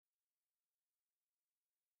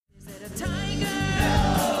it a tiger?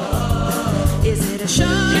 No. Is it a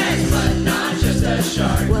shark? Yes, but not just a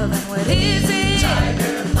shark. Well, then what is it?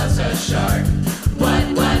 Tiger plus a shark. What,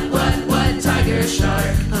 tiger,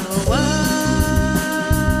 shark? Oh, what?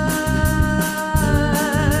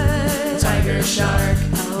 Tiger, shark.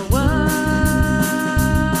 Oh, what?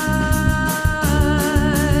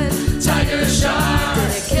 Tiger, shark.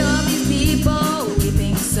 Did it kill all these people? We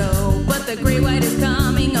think so, but the great white is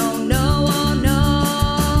coming. Oh, no, oh, no.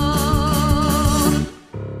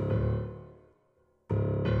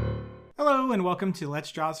 Hello and welcome to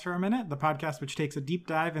Let's Jaws for a Minute, the podcast which takes a deep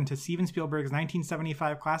dive into Steven Spielberg's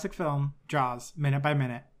 1975 classic film, Jaws, minute by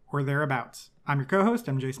minute, or thereabouts. I'm your co-host,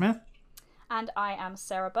 MJ Smith. And I am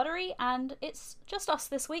Sarah Buttery, and it's just us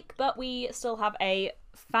this week, but we still have a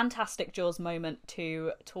fantastic Jaws moment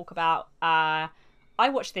to talk about. I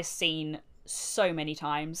watched this scene so many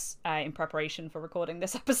times in preparation for recording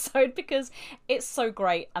this episode because it's so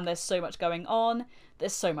great and there's so much going on,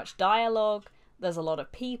 there's so much dialogue, there's a lot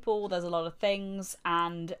of people, there's a lot of things,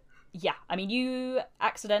 and yeah, I mean, you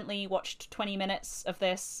accidentally watched 20 seconds of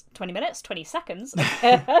this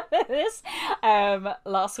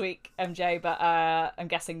last week, MJ, but I'm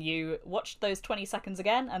guessing you watched those 20 seconds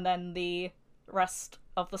again, and then the rest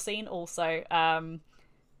of the scene also.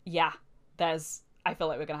 Yeah, I feel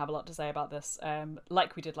like we're going to have a lot to say about this,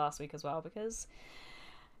 like we did last week as well, because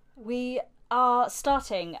we are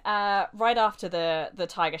starting right after the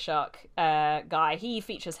tiger shark guy. He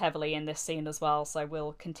features heavily in this scene as well, so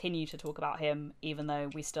we'll continue to talk about him even though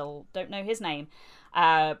we still don't know his name.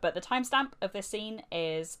 But the timestamp of this scene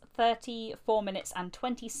is 34 minutes and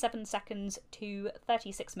 27 seconds to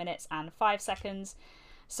 36 minutes and 5 seconds.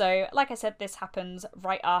 So, like I said, this happens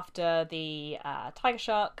right after the tiger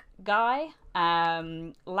shark guy.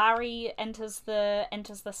 Larry enters the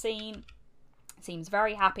scene. Seems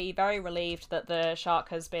very happy, very relieved that the shark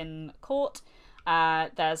has been caught.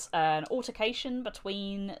 There's an altercation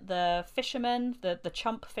between the fishermen, the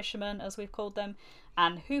chump fishermen as we've called them,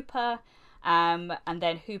 and Hooper. And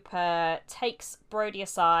then Hooper takes Brody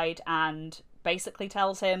aside and basically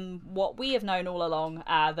tells him what we have known all along,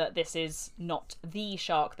 that this is not the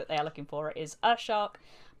shark that they are looking for. It is a shark,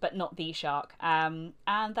 but not the shark. And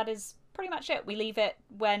that is pretty much it. We leave it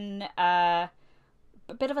when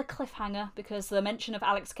a bit of a cliffhanger, because the mention of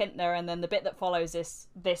Alex Kintner and then the bit that follows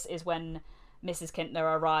this is when Mrs. Kintner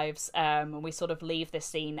arrives, and we sort of leave this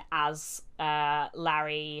scene as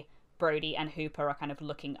Larry, Brody and Hooper are kind of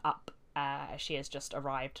looking up. She has just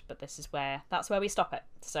arrived, but that's where we stop it.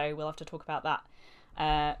 So we'll have to talk about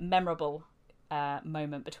that memorable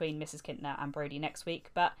moment between Mrs. Kintner and Brody next week.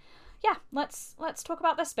 But yeah, let's talk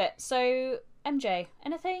about this bit. So MJ,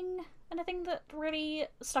 anything that really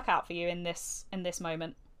stuck out for you in this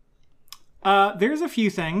moment? There's a few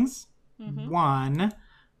things. Mm-hmm. One,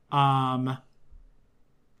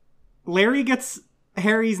 Larry gets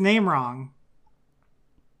Harry's name wrong.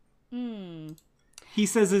 He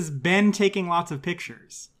says, "Is Ben taking lots of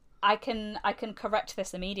pictures?" I can correct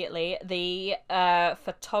this immediately. The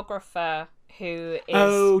photographer who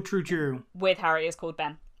is true with Harry is called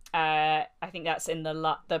Ben. I think that's in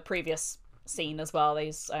the previous scene as well.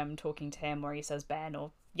 He's talking to him where he says Ben,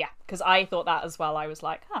 or yeah, because I thought that as well. I was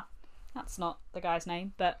like, that's not the guy's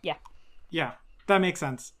name, but yeah, that makes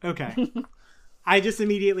sense. Okay. I just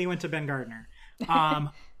immediately went to Ben Gardner.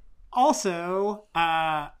 Also,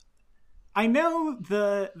 I know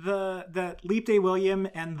the Leap Day William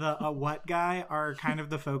and the what guy are kind of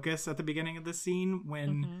the focus at the beginning of the scene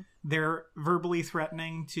when they're verbally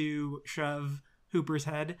threatening to shove Hooper's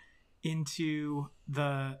head into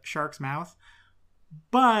the shark's mouth.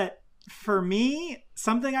 But for me,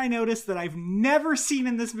 something I noticed that I've never seen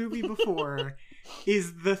in this movie before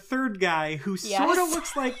is the third guy who sort of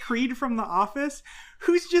looks like Creed from The Office,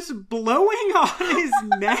 who's just blowing on his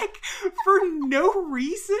neck for no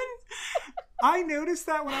reason. I noticed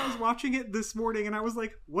that when I was watching it this morning and I was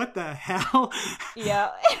like, what the hell? Yeah.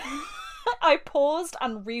 I paused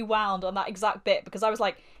and rewound on that exact bit because I was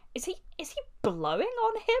like, is he blowing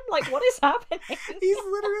on him? Like, what is happening? He's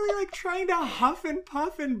literally like trying to huff and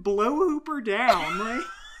puff and blow Hooper down. Like,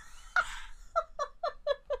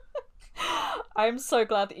 I'm so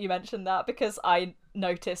glad that you mentioned that because I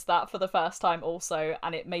noticed that for the first time also,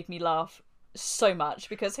 and it made me laugh so much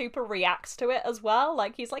because Hooper reacts to it as well.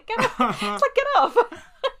 Like, he's like, get off. It's like, get off.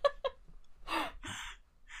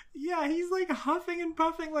 Yeah, he's like huffing and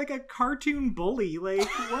puffing like a cartoon bully. Like,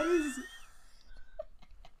 what is...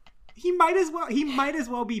 He might as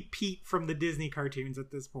well be Pete from the Disney cartoons at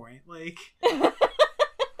this point. Like,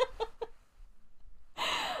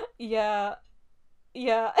 yeah.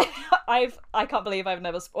 I can't believe I've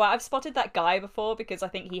never. Well, I've spotted that guy before because I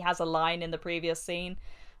think he has a line in the previous scene,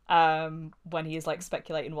 when he's like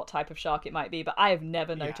speculating what type of shark it might be. But I have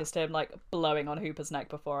never noticed him like blowing on Hooper's neck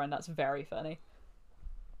before, and that's very funny.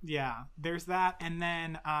 Yeah, there's that, and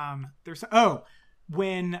then there's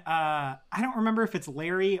when I don't remember if it's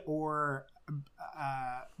Larry or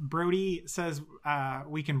Brody says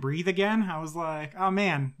we can breathe again. I was like, oh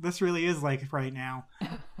man, this really is like right now.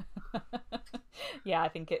 Yeah, I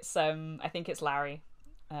think it's Larry.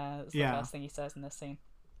 It's the first thing he says in this scene.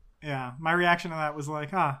 Yeah, my reaction to that was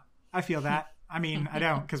like, I feel that. I mean, I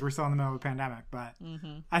don't, because we're still in the middle of a pandemic, but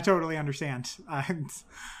I totally understand.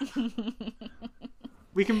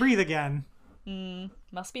 We can breathe again.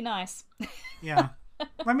 Must be nice. Yeah.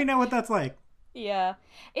 Let me know what that's like. Yeah.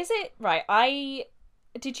 Is it right?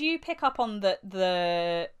 Did you pick up on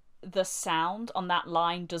the sound on that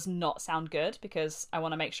line does not sound good, because I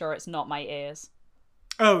want to make sure it's not my ears.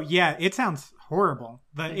 Oh yeah, it sounds horrible.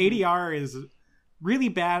 The ADR is really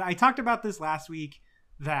bad. I talked about this last week,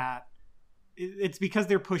 that it's because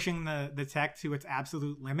they're pushing the tech to its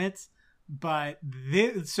absolute limits. But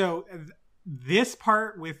this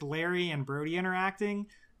part with Larry and Brody interacting,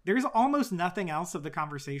 there's almost nothing else of the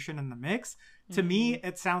conversation in the mix. To me,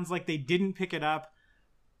 it sounds like they didn't pick it up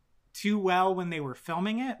too well when they were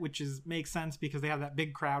filming it, which makes sense because they have that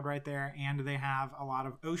big crowd right there and they have a lot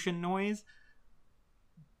of ocean noise.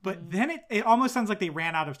 But then it almost sounds like they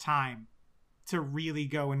ran out of time to really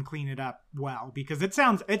go and clean it up well, because it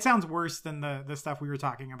sounds worse than the stuff we were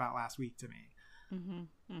talking about last week to me.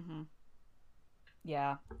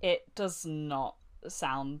 Yeah, it does not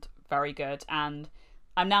sound very good, and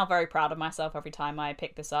I'm now very proud of myself every time I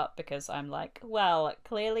pick this up, because I'm like, well,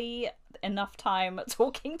 clearly enough time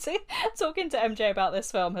talking to MJ about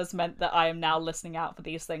this film has meant that I am now listening out for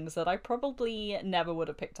these things that I probably never would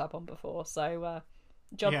have picked up on before. So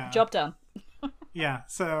job done. Yeah,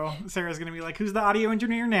 so Sarah's gonna be like, who's the audio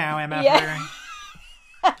engineer now, MF? Yeah.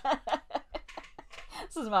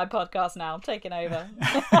 This is my podcast now. I'm taking over.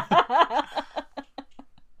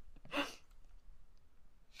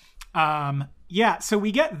 Yeah, so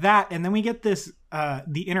we get that, and then we get this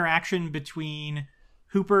the interaction between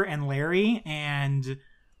Hooper and Larry, and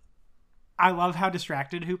I love how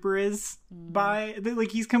distracted Hooper is by,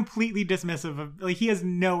 like, he's completely dismissive of, like, he has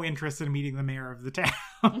no interest in meeting the mayor of the town.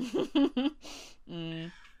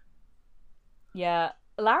 Yeah,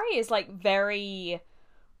 Larry is like very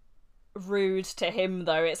rude to him,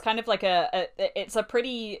 though. It's kind of like it's a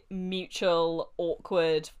pretty mutual,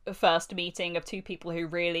 awkward first meeting of two people who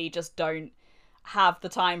really just don't have the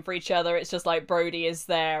time for each other. It's just like Brody is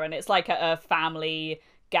there, and it's like a family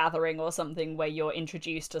gathering or something where you're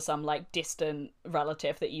introduced to some like distant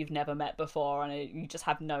relative that you've never met before, and you just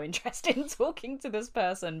have no interest in talking to this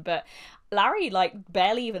person. But Larry like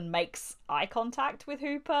barely even makes eye contact with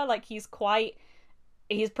Hooper. Like he's pretty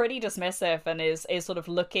dismissive and is sort of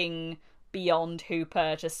looking beyond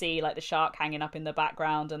Hooper to see like the shark hanging up in the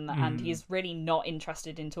background, and he's really not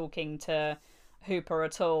interested in talking to Hooper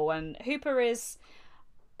at all. And Hooper is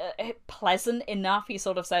pleasant enough. He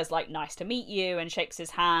sort of says like, nice to meet you, and shakes his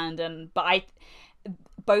hand, but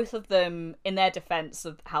both of them, in their defense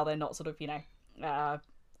of how they're not sort of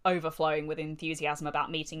overflowing with enthusiasm about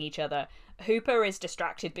meeting each other, Hooper is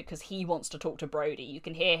distracted because he wants to talk to Brody. You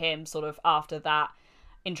can hear him sort of after that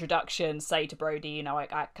introduction say to Brody, can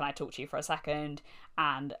I talk to you for a second?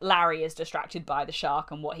 And Larry is distracted by the shark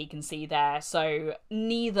and what he can see there, so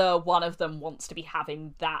neither one of them wants to be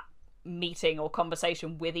having that meeting or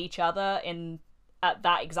conversation with each other at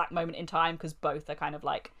that exact moment in time, because both are kind of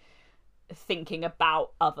like thinking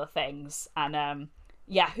about other things. And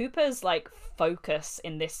Hooper's like focus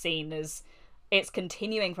in this scene it's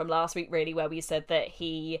continuing from last week, really, where we said that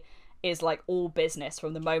he is like all business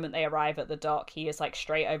from the moment they arrive at the dock. He is like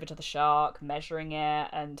straight over to the shark, measuring it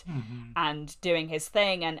and doing his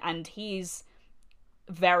thing, and he's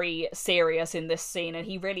very serious in this scene, and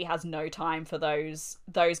he really has no time for those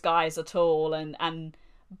guys at all, and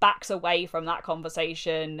backs away from that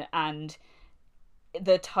conversation. And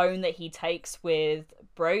the tone that he takes with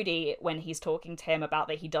Brody when he's talking to him about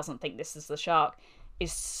that he doesn't think this is the shark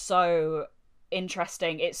is so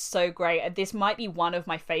interesting. It's so great. This might be one of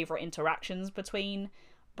my favorite interactions between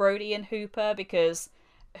Brody and Hooper, because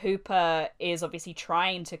Hooper is obviously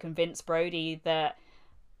trying to convince Brody that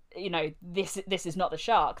this is not the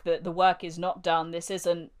shark, that the work is not done, this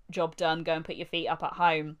isn't job done, go and put your feet up at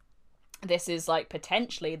home. This is like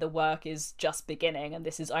potentially the work is just beginning, and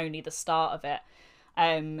this is only the start of it.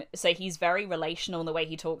 So he's very relational in the way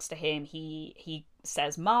he talks to him. He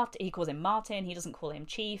says he calls him Martin, he doesn't call him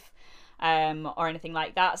Chief or anything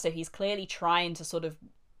like that. So he's clearly trying to sort of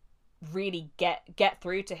really get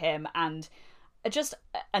through to him. And just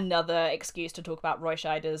another excuse to talk about Roy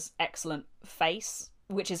Scheider's excellent face,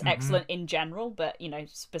 which is excellent in general, but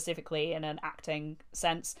specifically in an acting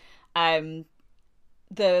sense. The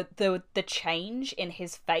change in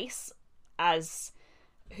his face as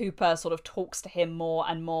Hooper sort of talks to him more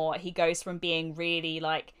and more, he goes from being really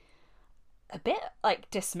like a bit like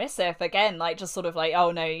dismissive again, like just sort of like,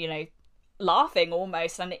 oh no, laughing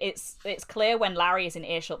almost. And it's clear when Larry is in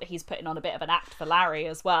earshot that he's putting on a bit of an act for Larry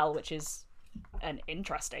as well, which is an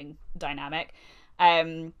interesting dynamic.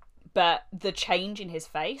 But the change in his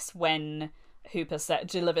face when Hooper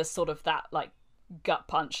delivers sort of that like gut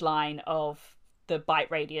punch line of the bite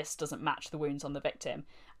radius doesn't match the wounds on the victim,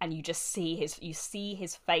 and you just see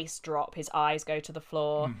his face drop, his eyes go to the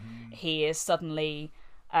floor. He is suddenly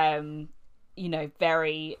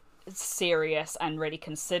very serious and really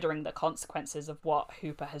considering the consequences of what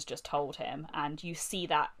Hooper has just told him, and you see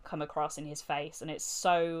that come across in his face, and it's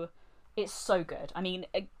so good. I mean,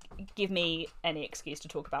 give me any excuse to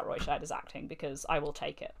talk about Roy Scheider's acting, because I will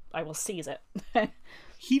take it. I will seize it.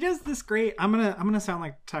 He does this great. I'm gonna sound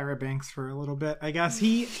like Tyra Banks for a little bit, I guess.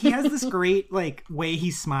 He has this great like way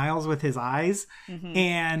he smiles with his eyes,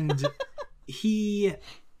 and the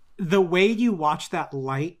way you watch that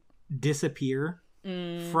light disappear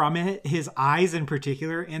from it, his eyes in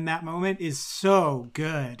particular in that moment, is so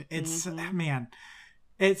good. It's man,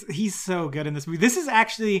 he's so good in this movie. This is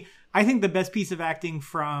actually, I think, the best piece of acting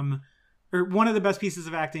one of the best pieces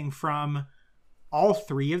of acting from all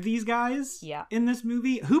three of these guys in this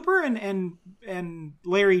movie. Hooper and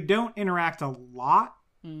Larry don't interact a lot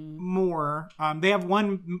more. They have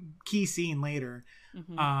one key scene later,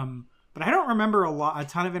 but I don't remember a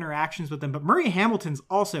ton of interactions with them. But Murray Hamilton's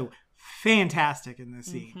also fantastic in this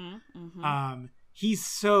scene. He's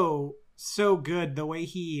so good. The way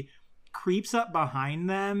he creeps up behind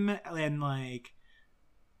them, and like,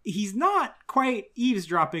 he's not quite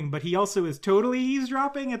eavesdropping, but he also is totally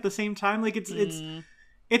eavesdropping at the same time. Like it's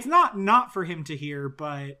not for him to hear,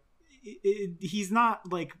 but he's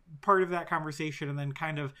not like part of that conversation. And then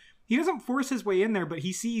kind of, he doesn't force his way in there, but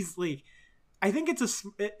he sees, like, I think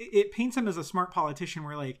it paints him as a smart politician,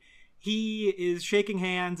 where like he is shaking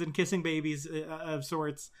hands and kissing babies of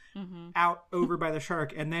sorts out over by the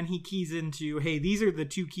shark. And then he keys into, hey, these are the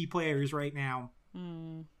two key players right now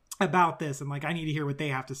about this, and like, I need to hear what they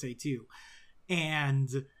have to say too. And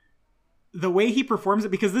the way he performs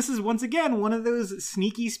it, because this is once again one of those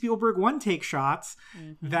sneaky Spielberg one take shots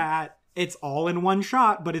that it's all in one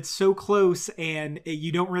shot, but it's so close and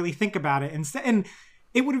you don't really think about it. And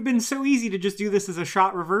it would have been so easy to just do this as a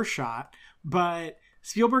shot reverse shot, but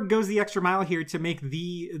Spielberg goes the extra mile here to make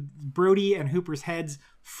the Brody and Hooper's heads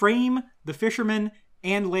frame the fisherman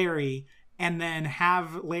and Larry, and then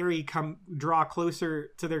have Larry come draw closer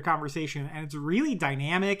to their conversation. And it's really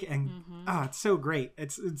dynamic, and it's so great.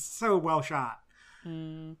 It's so well shot.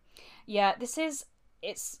 Yeah,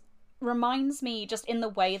 it's reminds me, just in the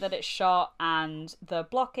way that it's shot and the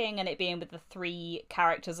blocking, and it being with the three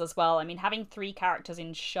characters as well. I mean, having three characters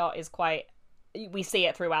in shot is quite, we see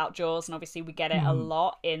it throughout Jaws, and obviously we get it a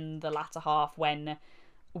lot in the latter half when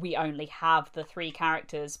we only have the three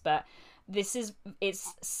characters. But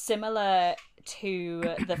it's similar to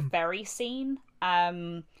the ferry scene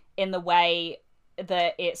in the way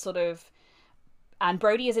that it sort of, and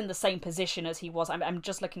Brody is in the same position as he was. I'm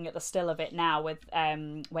just looking at the still of it now with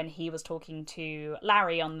when he was talking to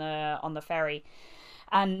Larry on the ferry,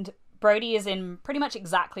 and Brody is in pretty much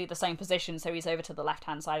exactly the same position. So he's over to the left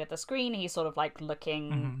hand side of the screen. He's sort of like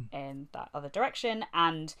looking in that other direction,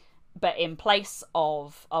 but in place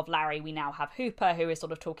of Larry, we now have Hooper, who is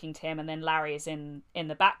sort of talking to him, and then Larry is in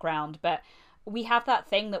the background. But we have that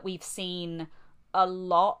thing that we've seen a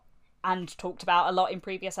lot and talked about a lot in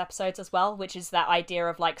previous episodes as well, which is that idea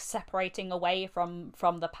of like separating away from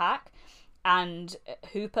the pack. And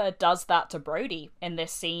Hooper does that to Brody in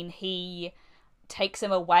this scene. He takes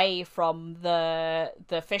him away from the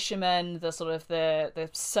fisherman, the sort of the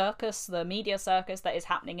circus, the media circus that is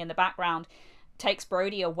happening in the background, takes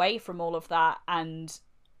Brody away from all of that, and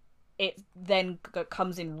it then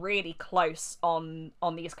comes in really close on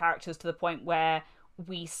these characters, to the point where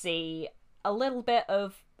we see a little bit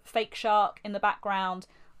of fake shark in the background,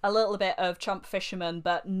 a little bit of chump fisherman,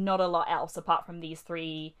 but not a lot else apart from these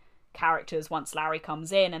three characters once Larry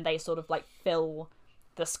comes in, and they sort of like fill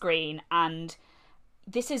the screen. And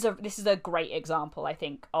this is a great example, I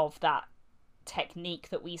think, of that technique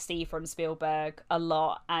that we see from Spielberg a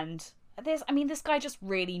lot. And this guy just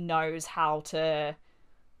really knows how to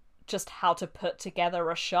put together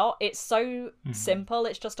a shot. It's so simple.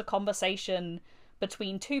 It's just a conversation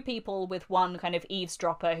between two people with one kind of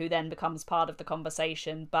eavesdropper who then becomes part of the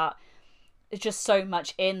conversation, but it's just so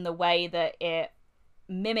much in the way that it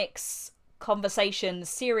mimics conversations,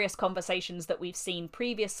 serious conversations that we've seen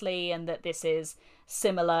previously, and that this is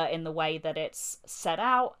similar in the way that it's set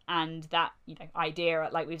out, and that, you know, idea,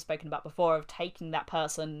 like we've spoken about before, of taking that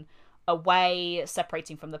person away,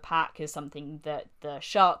 separating from the pack, is something that the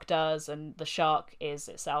shark does, and the shark is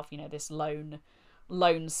itself, you know, this lone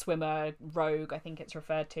swimmer, rogue, I think it's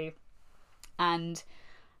referred to. And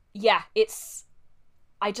yeah, it's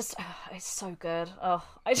so good. Oh,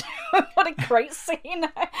 what a great scene.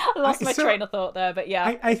 I lost my train of thought there, but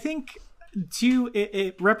yeah. I think too,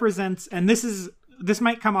 it represents, and this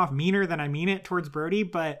might come off meaner than I mean it towards Brody,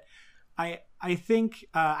 but I think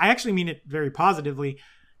I actually mean it very positively.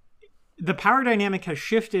 The power dynamic has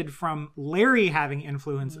shifted from Larry having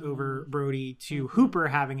influence over Brody to Hooper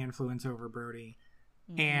having influence over Brody.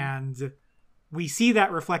 And we see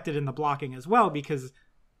that reflected in the blocking as well, because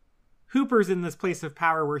Hooper's in this place of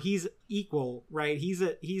power where he's equal, right? He's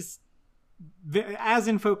as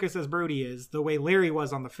in focus as Brody is, the way Larry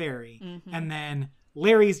was on the ferry. And then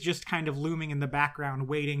Larry's just kind of looming in the background,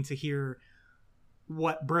 waiting to hear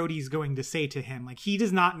what Brody's going to say to him. Like, he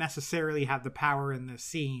does not necessarily have the power in this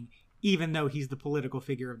scene, even though he's the political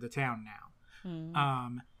figure of the town now.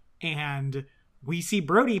 And we see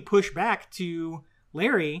Brody push back to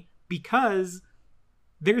Larry because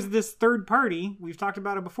there's this third party, we've talked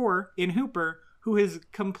about it before, in Hooper, who has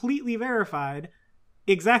completely verified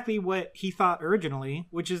exactly what he thought originally,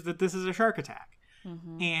 which is that this is a shark attack.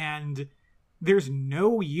 And there's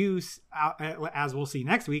no use, as we'll see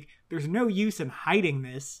next week, there's no use in hiding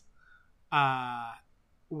this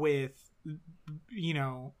with, you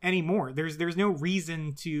know, anymore. There's no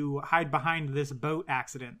reason to hide behind this boat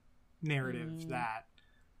accident narrative that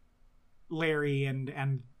Larry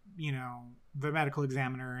and you know, the medical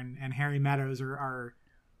examiner and Harry Meadows are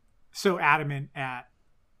so adamant at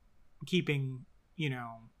keeping, you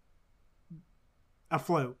know,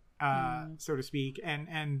 afloat, so to speak.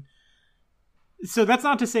 And so that's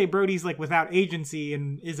not to say Brody's like without agency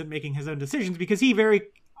and isn't making his own decisions, because he very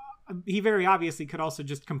obviously could also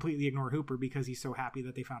just completely ignore Hooper because he's so happy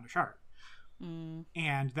that they found a shark.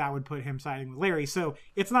 And that would put him siding with Larry. So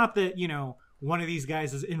it's not that, you know, one of these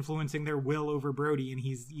guys is influencing their will over Brody and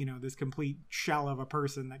he's, you know, this complete shell of a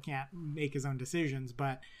person that can't make his own decisions.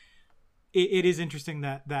 But it is interesting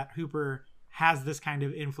that Hooper has this kind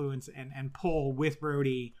of influence and pull with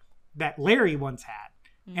Brody that Larry once had.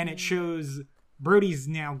 And it shows Brody's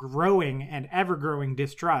now growing and ever-growing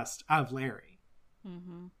distrust of Larry.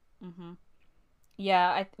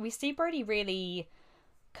 Yeah, we see Brody really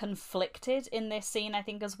conflicted in this scene, I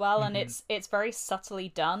think, as well. And it's very subtly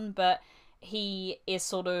done, but he is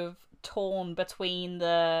sort of torn between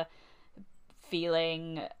the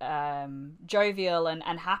feeling jovial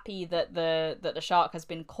and happy that the shark has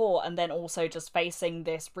been caught, and then also just facing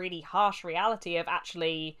this really harsh reality of,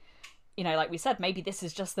 actually, you know, like we said, maybe this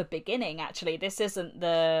is just the beginning. Actually, this isn't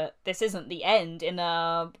the end. In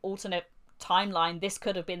a alternate timeline, this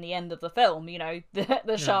could have been the end of the film. You know,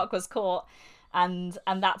 the shark was caught, and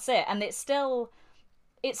that's it. And it's still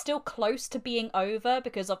close to being over,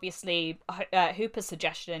 because obviously Hooper's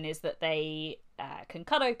suggestion is that they can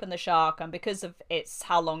cut open the shark, and because of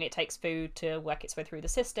how long it takes food to work its way through the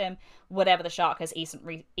system, whatever the shark has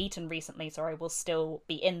eaten recently, will still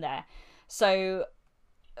be in there. So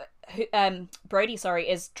Brody,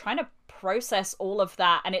 is trying to process all of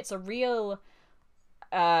that, and it's a real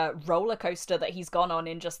roller coaster that he's gone on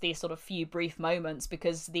in just these sort of few brief moments,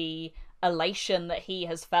 because the elation that he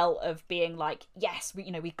has felt of being like, yes,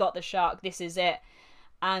 we got the shark, this is it,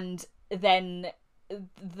 and then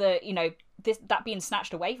that being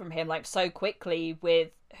snatched away from him like so quickly,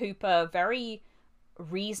 with Hooper very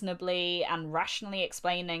reasonably and rationally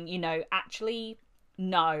explaining, actually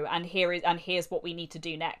no, and here's what we need to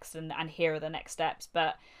do next, and here are the next steps.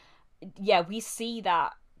 But yeah, we see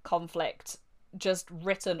that conflict just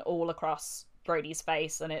written all across Brody's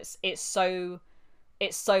face, and it's so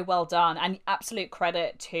well done, and absolute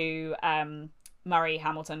credit to Murray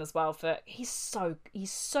Hamilton as well, for he's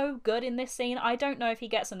so good in this scene. I don't know if he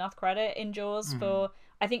gets enough credit in Jaws for,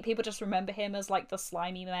 I think people just remember him as like the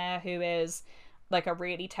slimy mayor who is like a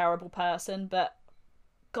really terrible person, but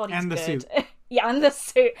God, he's and the good. Suit. Yeah, and the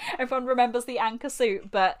suit. Everyone remembers the anchor suit,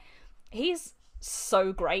 but he's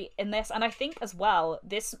so great in this. And I think as well,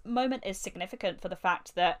 this moment is significant for the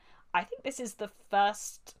fact that I think this is the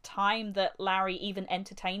first time that Larry even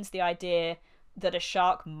entertains the idea that a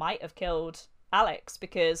shark might have killed Alex,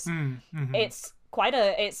 because it's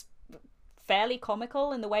fairly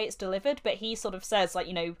comical in the way it's delivered, but he sort of says, like,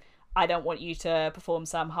 I don't want you to perform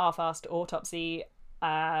some half-assed autopsy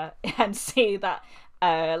and see that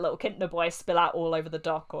little Kintner boy spill out all over the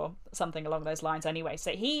dock or something along those lines anyway.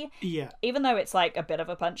 So even though it's like a bit of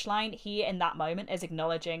a punchline, he in that moment is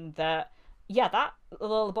acknowledging that, yeah, that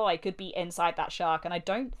little boy could be inside that shark. And I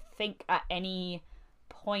don't think at any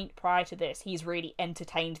point prior to this he's really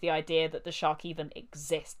entertained the idea that the shark even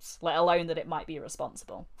exists, let alone that it might be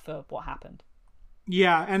responsible for what happened.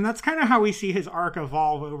 Yeah, and that's kind of how we see his arc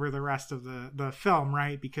evolve over the rest of the film,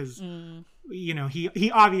 right? Because, you know,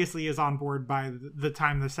 he obviously is on board by the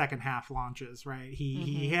time the second half launches, right?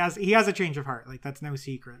 He has a change of heart, like, that's no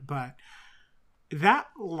secret. But that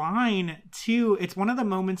line, too, it's one of the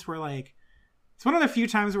moments where, like, it's one of the few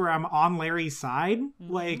times where I'm on Larry's side.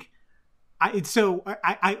 Like,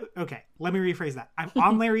 okay, let me rephrase that. I'm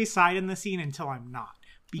on Larry's side in the scene until I'm not.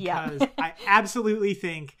 Because I absolutely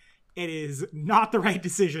think it is not the right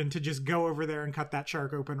decision to just go over there and cut that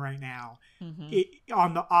shark open right now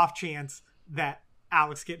on the off chance that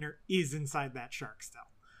Alex Kintner is inside that shark still.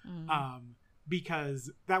 Because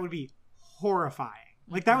that would be horrifying.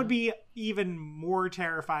 Like, that would be even more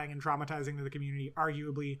terrifying and traumatizing to the community,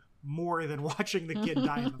 arguably more than watching the kid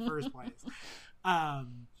die in the first place.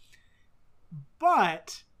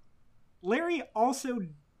 But Larry also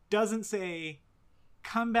doesn't say,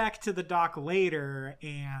 come back to the dock later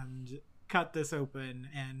and cut this open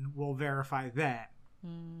and we'll verify then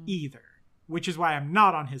either, which is why I'm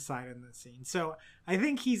not on his side in this scene. So I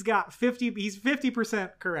think he's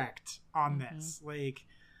 50% correct on this. Like,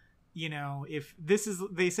 you know, if this is,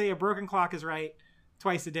 they say a broken clock is right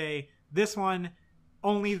twice a day, this one,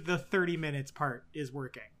 only the 30 minutes part is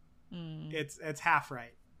working. It's half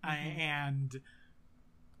right. And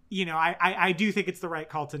you know, I do think it's the right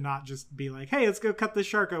call to not just be like, hey, let's go cut this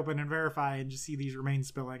shark open and verify and just see these remains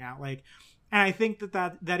spilling out. Like, and I think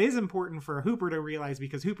that is important for Hooper to realize,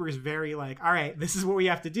 because Hooper is very like, all right, this is what we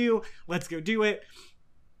have to do. Let's go do it.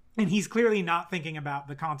 And he's clearly not thinking about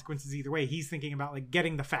the consequences either way. He's thinking about, like,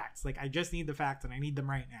 getting the facts. Like, I just need the facts and I need them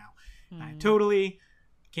right now. I totally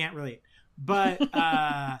can't relate. But,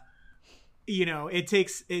 you know, it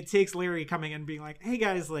takes Larry coming in and being like, hey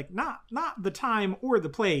guys, like, not the time or the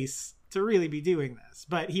place to really be doing this.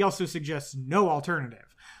 But he also suggests no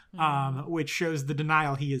alternative, which shows the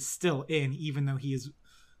denial he is still in, even though he is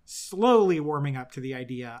slowly warming up to the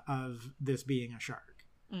idea of this being a shark.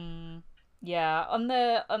 Yeah, on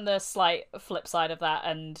the slight flip side of that,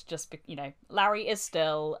 and just, you know, Larry is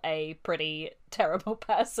still a pretty terrible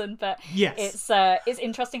person, but yes, it's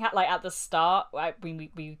interesting how, like, at the start,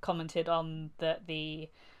 we commented on the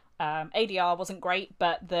ADR wasn't great,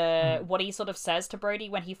 but what he sort of says to Brody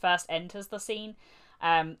when he first enters the scene,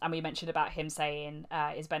 and we mentioned about him saying,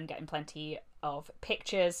 is Ben getting plenty of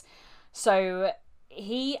pictures? So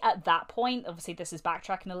he, at that point, obviously this is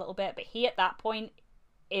backtracking a little bit, but he at that point,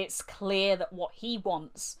 it's clear that what he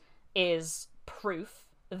wants is proof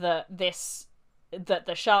that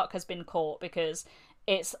the shark has been caught, because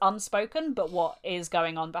it's unspoken, but what is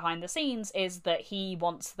going on behind the scenes is that he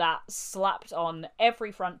wants that slapped on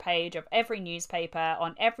every front page of every newspaper,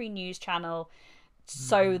 on every news channel,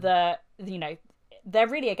 so that, you know, they're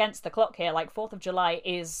really against the clock here. Like, 4th of July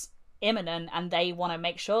is imminent and they want to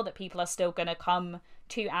make sure that people are still going to come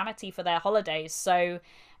to Amity for their holidays. So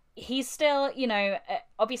he's still, you know,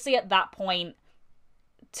 obviously at that point,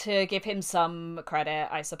 to give him some credit,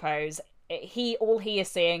 I suppose, all he is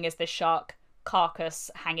seeing is this shark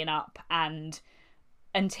carcass hanging up, and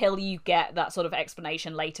until you get that sort of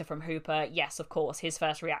explanation later from Hooper, yes, of course, his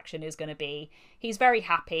first reaction is going to be, he's very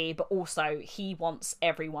happy, but also he wants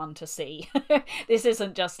everyone to see. This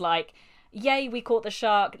isn't just like, yay, we caught the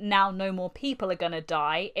shark, now no more people are gonna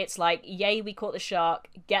die. It's like, yay, we caught the shark,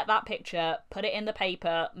 get that picture, put it in the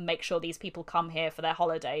paper, make sure these people come here for their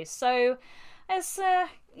holidays. So, as,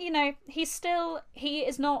 you know, he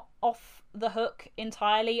is not off the hook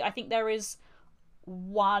entirely. I think there is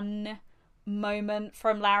one moment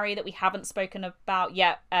from Larry that we haven't spoken about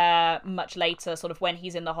yet, much later, sort of when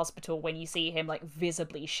he's in the hospital, when you see him, like,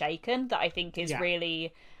 visibly shaken, that I think is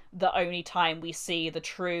really the only time we see the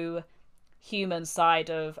true human side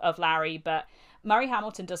of Larry. But Murray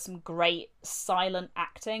Hamilton does some great silent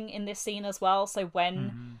acting in this scene as well. So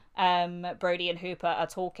when Brody and Hooper are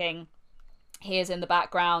talking, he is in the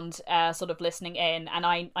background, sort of listening in, and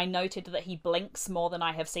I noted that he blinks more than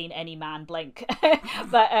I have seen any man blink.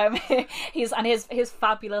 But his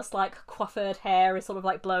fabulous, like, coiffured hair is sort of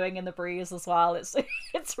like blowing in the breeze as well.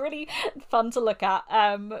 It's really fun to look at.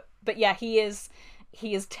 But yeah, he is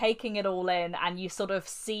taking it all in, and you sort of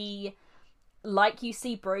see, like, you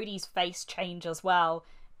see Brody's face change as well.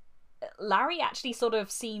 Larry actually sort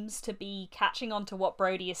of seems to be catching on to what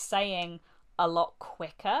Brody is saying a lot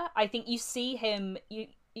quicker. I think you see him,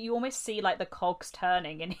 you almost see like the cogs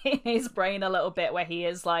turning in his brain a little bit, where he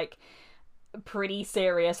is like pretty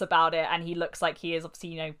serious about it, and he looks like he is obviously,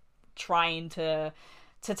 you know, trying to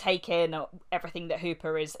take in everything that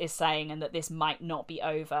Hooper is saying, and that this might not be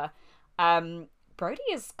over. Brody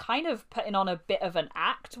is kind of putting on a bit of an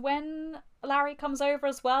act when Larry comes over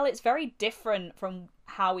as well. It's very different from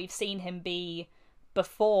how we've seen him be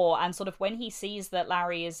before, and sort of when he sees that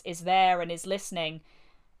Larry is there and is listening,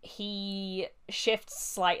 he shifts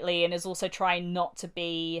slightly and is also trying not to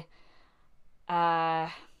be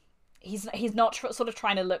he's not sort of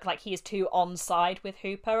trying to look like he is too on side with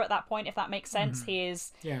Hooper at that point, if that makes sense.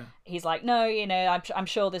 He's like, no, you know, I'm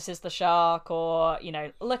sure this is the shark, or, you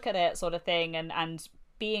know, look at it, sort of thing, and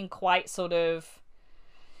being quite sort of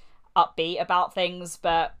upbeat about things.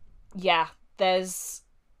 But yeah, there's,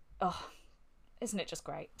 isn't it just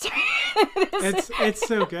great? It's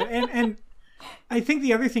so good. And I think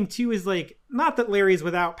the other thing too is, like, not that Larry's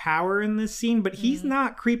without power in this scene, but he's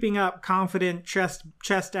not creeping up confident,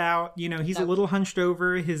 chest out. You know, he's a little hunched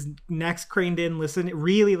over, his neck's craned in,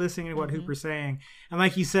 really listening to what Hooper's saying. And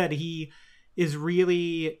like you said, he is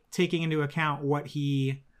really taking into account what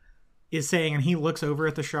he is saying, and he looks over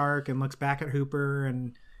at the shark and looks back at Hooper,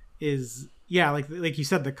 and is, yeah, like you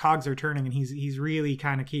said, the cogs are turning, and he's really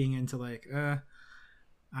kind of keying into like,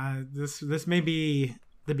 this may be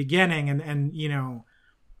the beginning, and you know,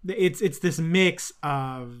 it's this mix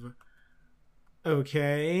of,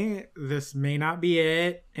 okay, this may not be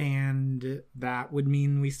it, and that would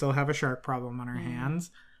mean we still have a shark problem on our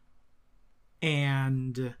hands,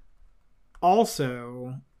 and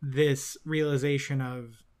also this realization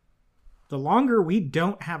of, the longer we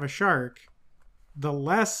don't have a shark, the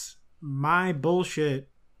less my bullshit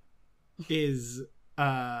is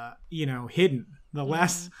you know, hidden, the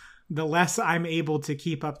less I'm able to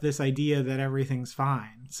keep up this idea that everything's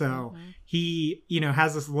fine. So he, you know,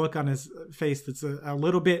 has this look on his face that's a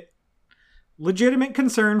little bit legitimate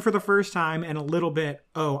concern for the first time, and a little bit,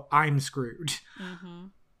 oh, I'm screwed.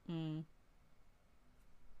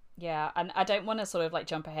 Yeah, and I don't want to sort of like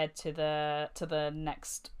jump ahead to the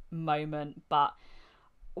next moment, but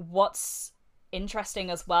what's interesting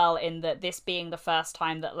as well, in that this being the first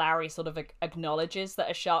time that Larry sort of acknowledges that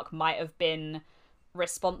a shark might have been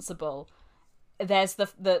responsible, there's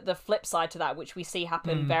the flip side to that, which we see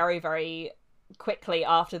happen very, very quickly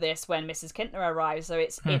after this, when Mrs. Kintner arrives. So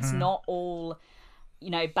it's not all, you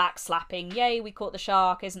know, backslapping, yay, we caught the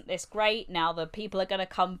shark, isn't this great, now the people are going to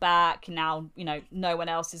come back, now, you know, no one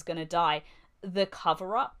else is going to die. The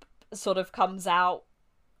cover-up sort of comes out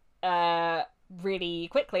really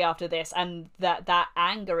quickly after this, and that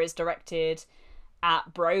anger is directed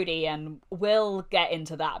at Brody, and we'll get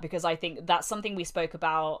into that, because I think that's something we spoke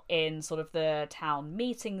about in sort of the town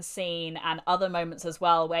meeting scene and other moments as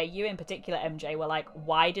well, where you in particular, MJ, were like,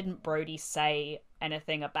 why didn't Brody say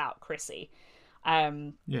anything about Chrissy?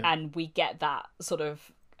 And we get that sort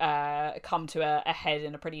of come to a head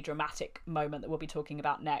in a pretty dramatic moment that we'll be talking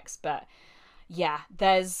about next. But yeah,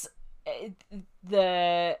 there's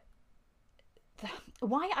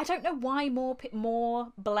why, I don't know why more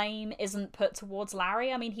blame isn't put towards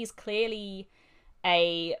Larry. I mean, he's clearly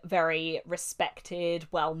a very respected,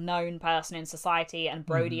 well-known person in society, and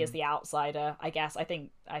Brody is the outsider, I guess. I think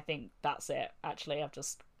that's it. Actually, I've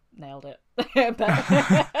just nailed it.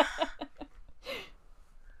 But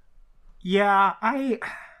yeah,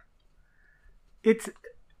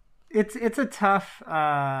 it's a tough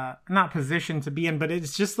not position to be in, but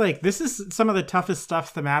it's just like, this is some of the toughest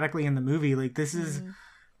stuff thematically in the movie. Like, this is,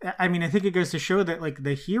 I mean, I think it goes to show that, like,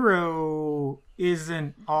 the hero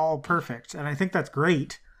isn't all perfect, and I think that's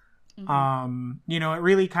great. You know, it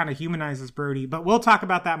really kind of humanizes Brody, but we'll talk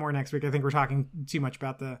about that more next week. I think we're talking too much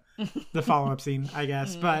about the follow-up scene, I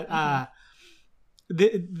guess. But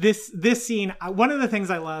this scene, one of the things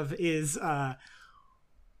I love is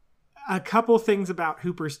a couple things about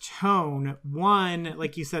Hooper's tone. One,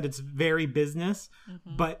 like you said, it's very business,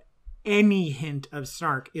 but any hint of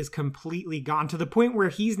snark is completely gone, to the point where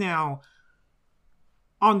he's now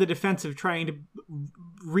on the defensive, trying to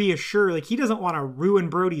reassure, like, he doesn't want to ruin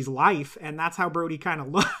Brody's life, and that's how Brody kind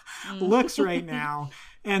of looks right now.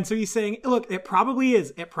 And so he's saying, look, it probably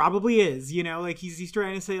is, you know, like he's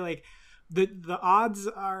trying to say, like, the odds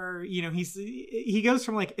are, you know, he goes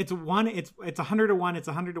from like, it's 100 to 1, it's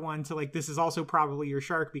 100 to 1, to like, this is also probably your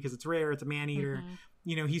shark because it's rare, it's a man-eater.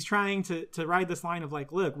 You know, he's trying to ride this line of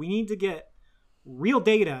like, look, we need to get real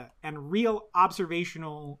data and real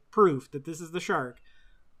observational proof that this is the shark,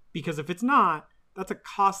 because if it's not, that's a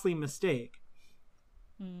costly mistake.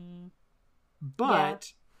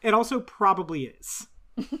 but it also probably is.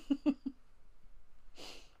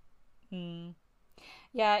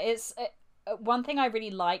 Yeah, it's one thing I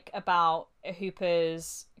really like about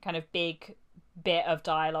Hooper's kind of big bit of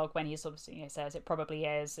dialogue when he sort of says it probably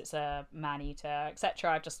is, it's a man-eater,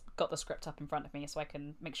 etc. I've just got the script up in front of me so I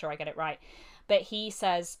can make sure I get it right. But he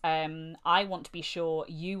says, I want to be sure,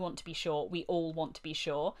 you want to be sure, we all want to be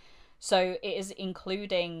sure. So it is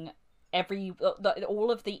including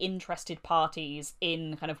all of the interested parties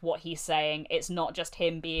in kind of what he's saying. It's not just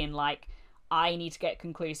him being like, I need to get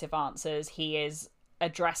conclusive answers. He is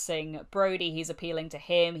addressing Brody, he's appealing to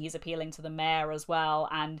him, he's appealing to the mayor as well,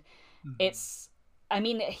 and it's, I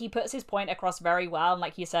mean, he puts his point across very well, and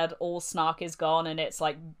like you said, all snark is gone, and it's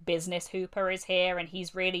like business Hooper is here, and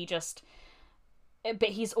he's really just, but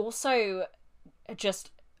he's also just,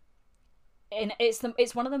 and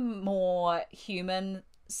it's one of the more human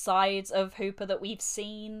sides of Hooper that we've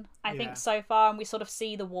seen, I think, so far, and we sort of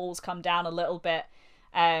see the walls come down a little bit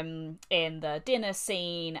in the dinner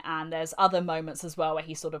scene, and there's other moments as well where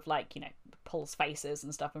he sort of like, you know, pulls faces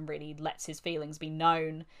and stuff and really lets his feelings be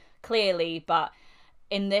known clearly. But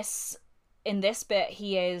in this bit,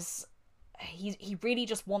 he really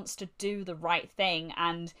just wants to do the right thing,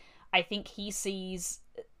 and I think he sees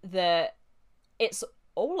that it's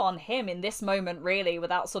all on him in this moment, really,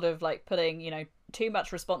 without sort of like putting, you know, too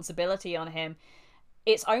much responsibility on him.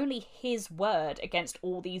 It's only his word against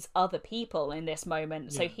all these other people in this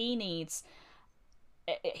moment. So he needs,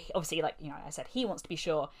 obviously, like, you know, I said, he wants to be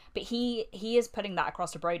sure, but he is putting that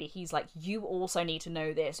across to Brody. He's like, you also need to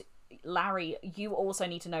know this. Larry, you also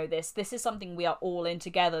need to know this. This is something we are all in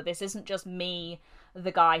together. This isn't just me,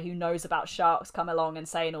 the guy who knows about sharks, come along and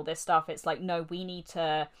saying all this stuff. It's like, no, we need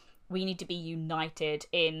to be united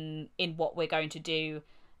in what we're going to do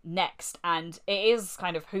next. And it is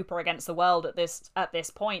kind of Hooper against the world at this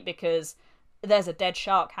point, because there's a dead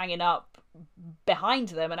shark hanging up behind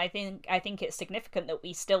them, and I think it's significant that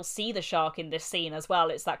we still see the shark in this scene as well.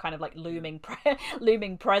 It's that kind of like looming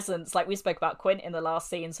presence, like we spoke about Quint in the last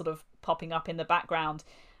scene, sort of popping up in the background.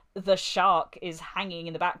 The shark is hanging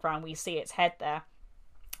in the background, we see its head there,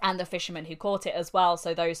 and the fisherman who caught it as well.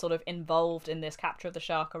 So those sort of involved in this capture of the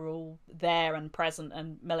shark are all there and present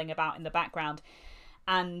and milling about in the background.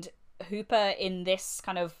 And Hooper, in this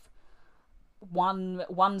kind of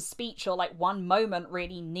one speech or like one moment,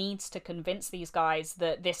 really needs to convince these guys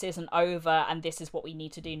that this isn't over and this is what we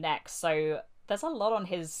need to do next. So there's a lot on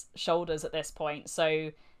his shoulders at this point.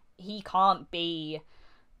 So he can't be,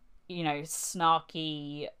 you know,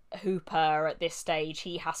 snarky Hooper at this stage.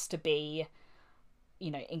 He has to be,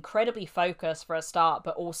 you know, incredibly focused for a start,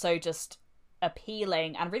 but also just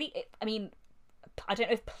appealing and really, I mean, I don't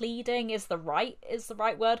know if pleading is the right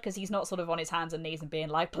word, because he's not sort of on his hands and knees and being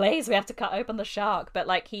like, please, we have to cut open the shark, but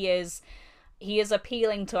like he is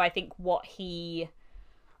appealing to, I think, what he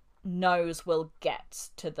knows will get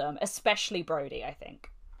to them, especially Brody, I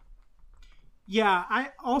think. Yeah, I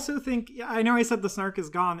also think, I know I said the snark is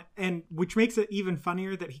gone, and which makes it even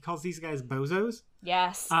funnier that he calls these guys bozos.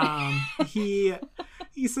 Yes. He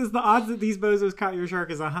says the odds that these bozos caught your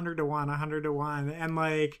shark is 100 to 1, and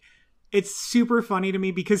like, it's super funny to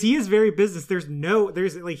me because he is very business. There's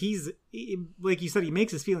like, he's, like you said, he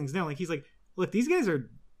makes his feelings known. Like, he's like, look, these guys are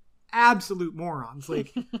absolute morons.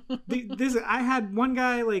 Like, I had one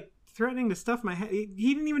guy like threatening to stuff my head.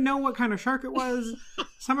 He didn't even know what kind of shark it was.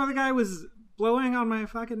 Some other guy was blowing on my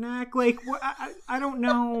fucking neck. Like, what? I don't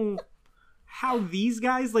know how these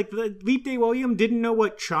guys, like the Leap Day William, didn't know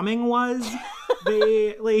what chumming was.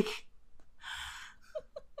 They like.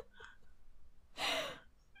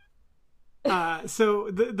 So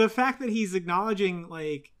the fact that he's acknowledging,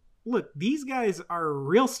 like, look, these guys are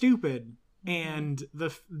real stupid, and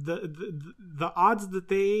the odds that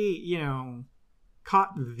they, you know,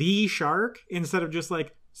 caught the shark instead of just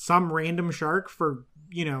like some random shark for,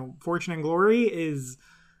 you know, fortune and glory is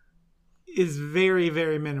very,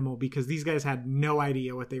 very minimal, because these guys had no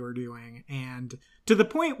idea what they were doing. And to the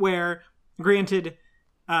point where, granted,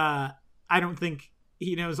 I don't think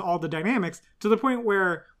he knows all the dynamics, to the point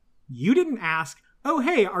where you didn't ask, oh,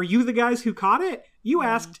 hey, are you the guys who caught it? You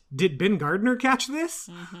asked, did Ben Gardner catch this?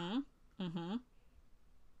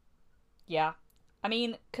 Yeah. I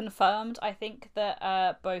mean, confirmed, I think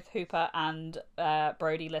that both Hooper and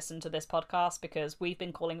Brody listened to this podcast, because we've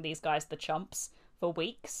been calling these guys the chumps for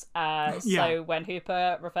weeks. So when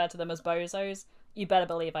Hooper referred to them as bozos, you better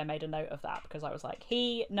believe I made a note of that, because I was like,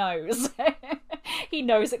 he knows. He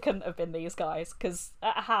knows it couldn't have been these guys, because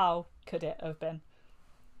how could it have been?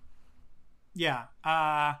 Yeah.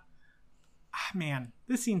 Man,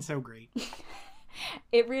 this scene's so great.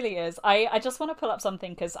 It really is. I just want to pull up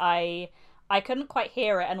something, because I I couldn't quite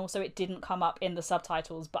hear it, and also it didn't come up in the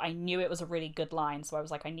subtitles, but I knew it was a really good line, so I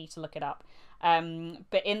was like, I need to look it up.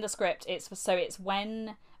 But in the script, it's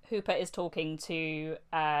when Hooper is talking to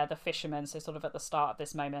the fishermen, so sort of at the start of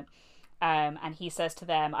this moment, and he says to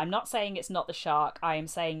them, I'm not saying it's not the shark,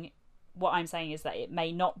 what I'm saying is that it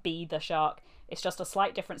may not be the shark, it's just a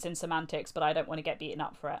slight difference in semantics, but I don't want to get beaten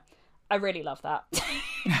up for it. I really love that.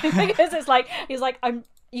 Because it's like, he's like,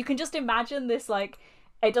 you can just imagine this, like,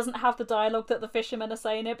 it doesn't have the dialogue that the fishermen are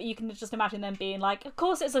saying it, but you can just imagine them being like, of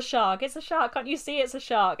course it's a shark, can't you see it's a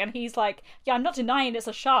shark? And he's like, yeah, I'm not denying it's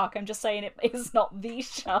a shark, I'm just saying it is not the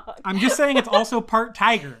shark. I'm just saying it's also part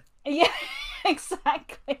tiger. Yeah,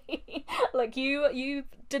 exactly. Like, you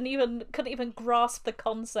couldn't even grasp the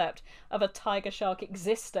concept of a tiger shark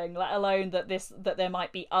existing, let alone that there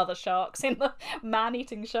might be other sharks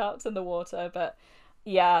man-eating sharks in the water. But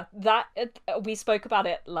yeah, we spoke about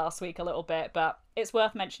it last week a little bit, but it's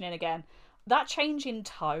worth mentioning again. That change in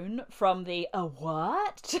tone from the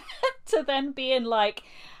what to then being like,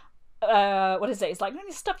 what is it? It's like, I'm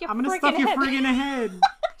gonna stuff your friggin' head.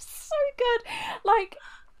 So good. Like,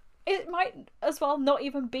 it might as well not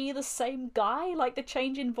even be the same guy. Like, the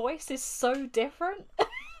change in voice is so different.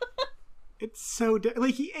 It's so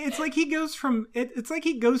it's like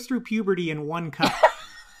he goes through puberty in one cut.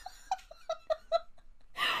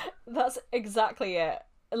 That's exactly it.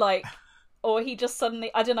 Like, or he just suddenly,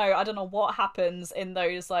 I don't know what happens in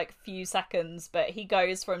those like few seconds, but he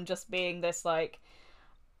goes from just being this like,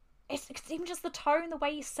 it's even just the tone, the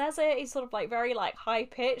way he says it, he's sort of like very like high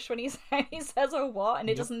pitched when he says a what, and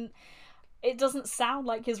it doesn't sound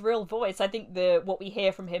like his real voice. I think what we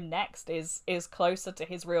hear from him next is closer to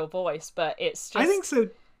his real voice, but it's just, I think so.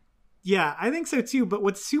 Yeah, I think so too. But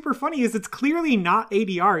what's super funny is it's clearly not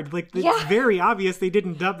ADR'd. Like, it's very obvious they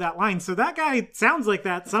didn't dub that line. So that guy sounds like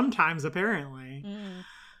that sometimes, apparently. Mm.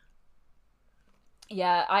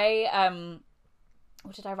 Yeah,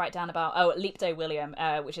 what did I write down about? Oh, Leap Day William,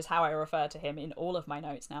 which is how I refer to him in all of my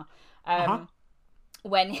notes now.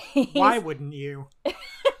 When why wouldn't you?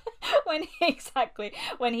 when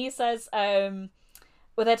he says,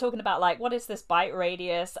 well, they're talking about like, what is this bite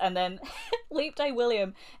radius? And then Leap Day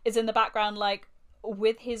William is in the background, like,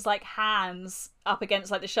 with his like hands up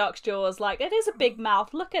against like the shark's jaws, like, it is a big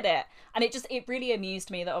mouth, look at it. And it really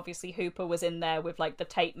amused me that obviously Hooper was in there with like the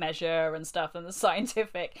tape measure and stuff and the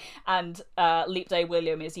scientific, and Leap Day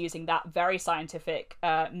William is using that very scientific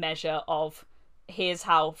measure of, here's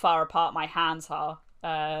how far apart my hands are,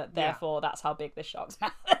 therefore that's how big this shark's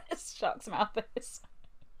mouth is.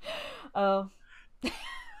 Oh.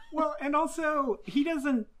 Well, and also he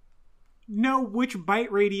doesn't know which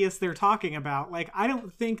bite radius they're talking about. Like, I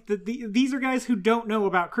don't think that these are guys who don't know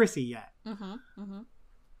about Chrissy yet. Mm-hmm, mm-hmm.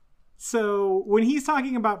 So when he's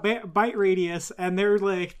talking about bite radius and they're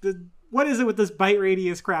like, what is it with this bite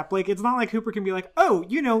radius crap? Like, it's not like Hooper can be like, oh,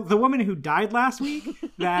 the woman who died last week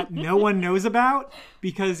that no one knows about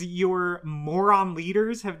because your moron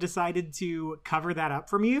leaders have decided to cover that up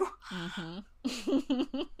from you.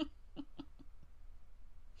 Mm-hmm.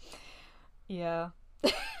 Yeah.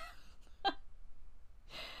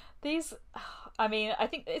 I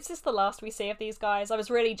think it's just the last we see of these guys. I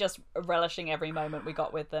was really just relishing every moment we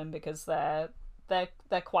got with them because they're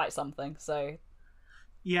quite something. So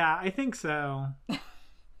yeah, I think so.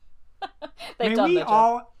 They've done their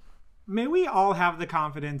job. May we all have the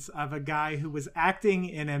confidence of a guy who was acting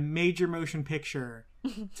in a major motion picture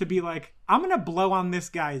to be like, I'm gonna blow on this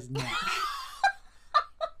guy's neck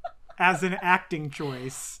as an acting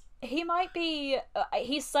choice. He might be,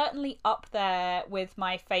 he's certainly up there with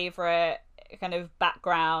my favourite kind of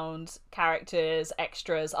background characters,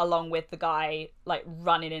 extras, along with the guy like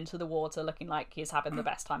running into the water looking like he's having the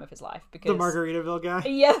best time of his life. Because the Margaritaville guy?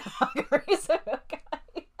 Yeah, the Margaritaville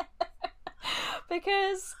guy.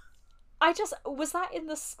 Because was that in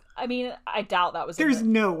the, I doubt that was There's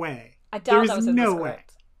no way. I doubt that was in the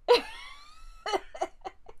script.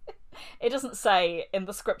 It doesn't say in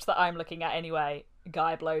the script that I'm looking at anyway,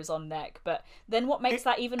 guy blows on neck. But then what makes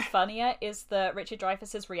that even funnier is that Richard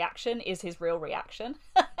Dreyfuss's reaction is his real reaction.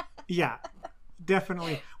 Yeah,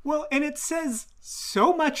 definitely. Well, and it says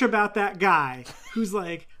so much about that guy who's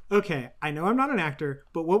like, okay, I know I'm not an actor,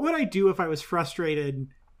 but what would I do if I was frustrated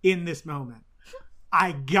in this moment?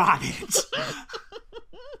 I got it.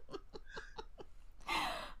 I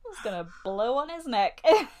was gonna blow on his neck.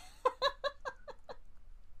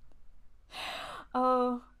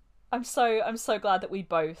 Oh, I'm so glad that we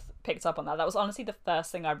both picked up on that. That was honestly the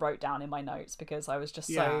first thing I wrote down in my notes because I was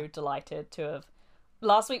just so delighted to have.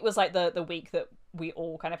 Last week was like the week that we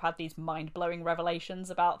all kind of had these mind-blowing revelations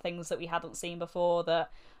about things that we hadn't seen before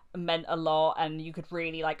that meant a lot, and you could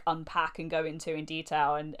really like unpack and go into in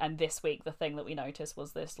detail. And this week the thing that we noticed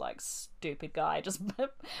was this like stupid guy just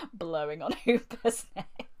blowing on Hooper's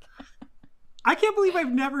neck. I can't believe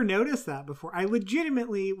I've never noticed that before. I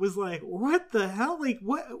legitimately was like, what the hell? Like,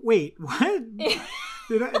 what? Wait, what?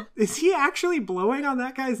 Is he actually blowing on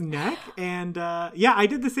that guy's neck? And yeah, I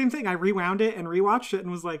did the same thing. I rewound it and rewatched it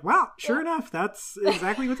and was like, wow, sure enough, that's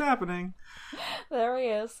exactly what's happening. There he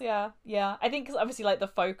is. Yeah. I think obviously like the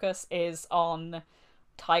focus is on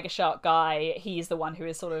Tiger Shark guy. He's the one who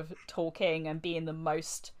is sort of talking and being the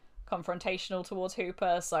most confrontational towards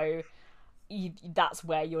Hooper. So that's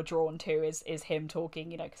where you're drawn to is him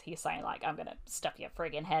talking, you know, because he's saying like, I'm gonna stuff your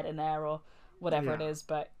friggin' head in there or whatever it is.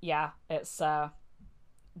 But yeah, it's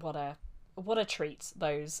what a treat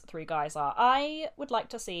those three guys are. I would like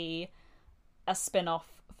to see a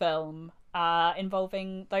spin-off film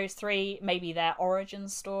involving those three, maybe their origin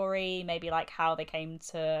story, maybe like how they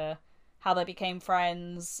became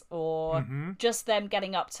friends, or just them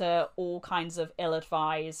getting up to all kinds of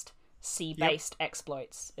ill-advised sea-based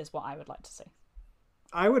exploits is what I would like to see.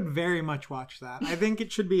 I would very much watch that. I think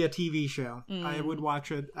it should be a TV show. I would watch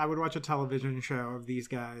a television show of these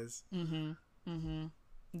guys.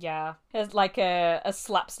 Yeah, it's like a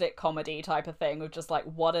slapstick comedy type of thing with just like,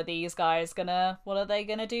 what are they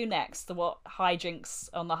gonna do next? What hijinks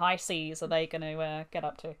on the high seas are they gonna get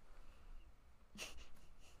up to?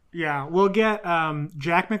 Yeah, we'll get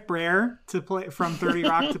Jack McBrayer to play from 30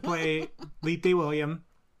 Rock to play Leap-Day William,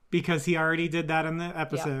 because he already did that in the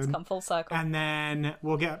episode. Yeah, it's come full circle. And then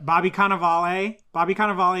we'll get Bobby Cannavale. Bobby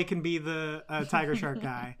Cannavale can be the Tiger Shark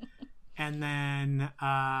guy. And then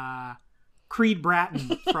Creed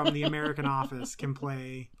Bratton from The American Office can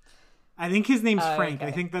play. I think his name's Frank. Okay.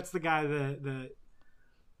 I think that's the guy that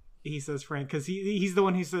he says Frank, because he's the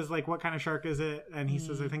one who says like, what kind of shark is it? And he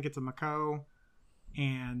says, I think it's a Mako.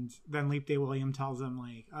 And then Leap-Day William tells him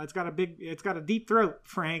like, oh, it's got a deep throat,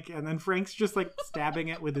 Frank. And then Frank's just like stabbing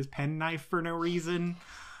it with his penknife for no reason.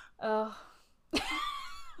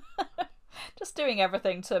 Just doing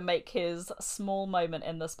everything to make his small moment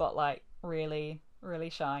in the spotlight really, really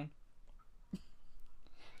shine.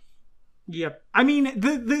 Yep. I mean,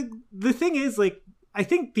 the thing is, like, I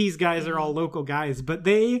think these guys are all local guys, but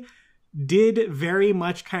they did very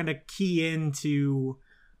much kind of key into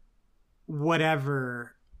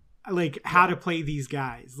whatever, like, how to play these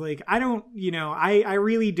guys. Like, I don't, I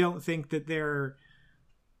really don't think that they're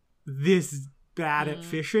this bad at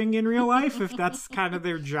fishing in real life, if that's kind of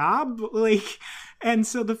their job. Like, and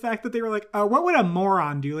so the fact that they were like, what would a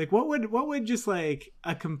moron do? Like, what would just like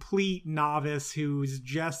a complete novice who's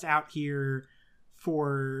just out here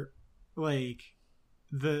for like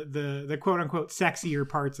the quote unquote sexier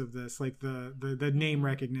parts of this, like the name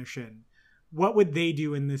recognition, what would they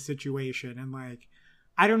do in this situation? And like,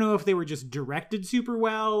 I don't know if they were just directed super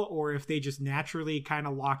well, or if they just naturally kind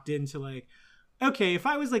of locked into like, okay, if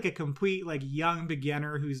I was like a complete like young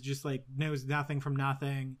beginner who's just like knows nothing from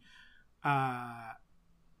nothing,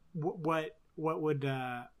 what would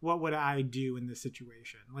I do in this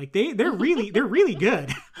situation? Like they're really good.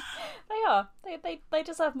 They are. They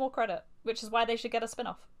deserve more credit, which is why they should get a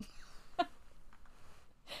spin-off.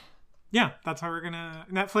 Yeah, that's how we're gonna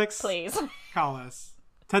Netflix. Please call us.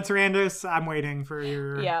 Ted Sarandos, I'm waiting for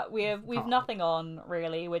your. Yeah, we've nothing on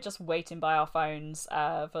really. We're just waiting by our phones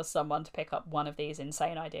for someone to pick up one of these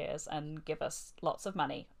insane ideas and give us lots of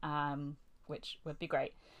money, which would be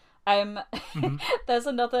great. There's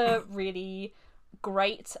another really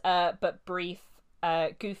great but brief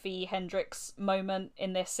Goofy Hendrix moment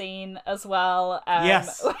in this scene as well.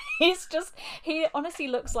 Yes, he honestly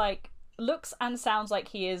looks and sounds like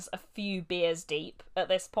he is a few beers deep at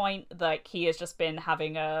this point. Like he has just been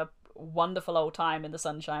having a wonderful old time in the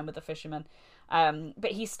sunshine with the fishermen.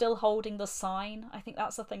 But he's still holding the sign. I think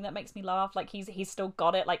that's the thing that makes me laugh. Like he's still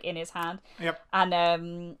got it like in his hand. Yep.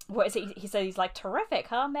 And what is it? He said he's like, terrific,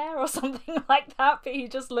 huh, Mayor, or something like that. But he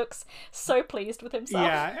just looks so pleased with himself.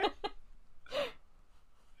 Yeah.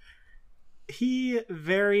 He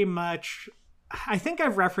very much. I think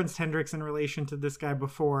I've referenced Hendrix in relation to this guy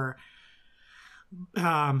before.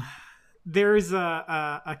 There's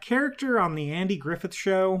a character on the Andy Griffith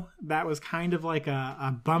Show that was kind of like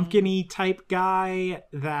a bumpkin-y type guy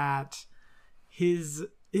that his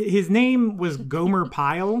name was Gomer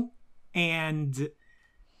Pyle, and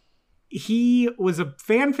he was a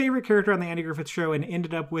fan favorite character on the Andy Griffith Show and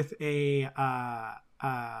ended up with a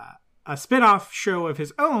spin-off show of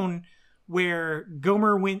his own where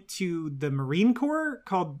Gomer went to the Marine Corps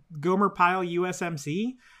called Gomer Pyle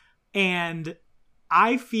USMC, and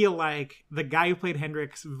I feel like the guy who played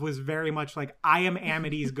Hendrix was very much like, I am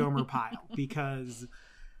Amity's Gomer Pyle, because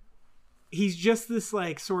he's just this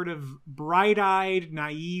like sort of bright-eyed,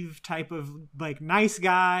 naive type of like nice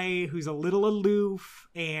guy who's a little aloof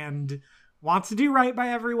and wants to do right by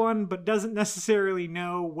everyone, but doesn't necessarily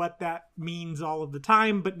know what that means all of the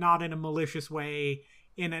time, but not in a malicious way,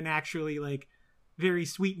 in an actually like very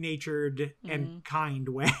sweet-natured and kind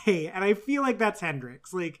way. And I feel like that's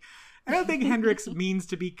Hendrix. Like, I don't think Hendrix means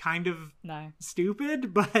to be kind of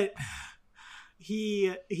stupid, but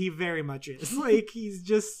he very much is. Like, he's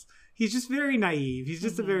just very naive. He's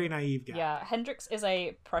just a very naive guy. Yeah, Hendrix is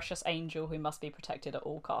a precious angel who must be protected at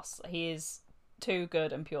all costs. He is too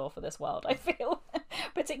good and pure for this world, I feel.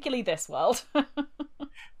 Particularly this world.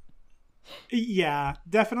 Yeah,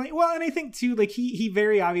 definitely. Well, and I think too, like he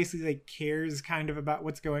very obviously like cares kind of about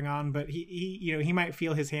what's going on, but he you know, he might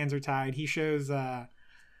feel his hands are tied. He shows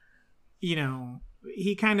you know,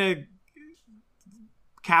 he kind of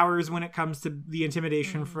cowers when it comes to the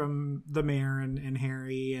intimidation from the mayor and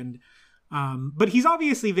Harry, and but he's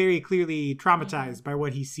obviously very clearly traumatized by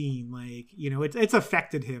what he's seen. Like, you know, it's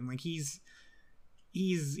affected him. Like he's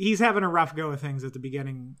having a rough go of things at the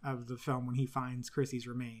beginning of the film when he finds Chrissy's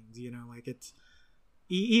remains. You know, like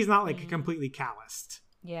he's not like completely calloused.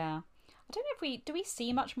 Yeah, I don't know if we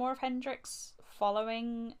see much more of Hendrix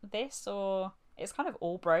following this, or it's kind of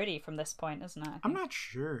all Brody from this point, isn't it? I'm not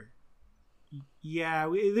sure. Yeah,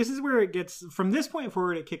 this is where it gets, from this point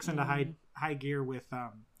forward, it kicks into high gear with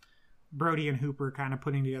Brody and Hooper kind of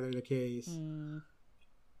putting together the case.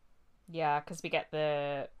 Yeah, because we get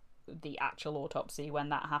the actual autopsy when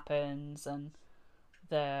that happens, and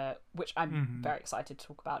which I'm very excited to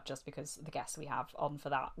talk about, just because the guests we have on for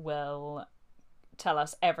that will tell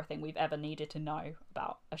us everything we've ever needed to know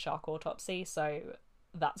about a shark autopsy. So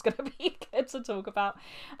that's going to be good to talk about.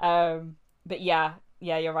 But yeah,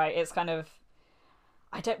 you're right. It's kind of,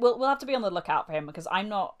 we'll have to be on the lookout for him, because I'm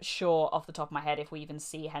not sure off the top of my head if we even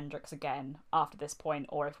see Hendrix again after this point,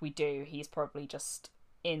 or if we do, he's probably just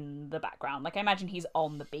in the background. Like, I imagine he's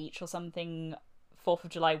on the beach or something 4th of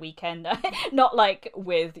July weekend, not like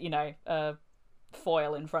with, you know, a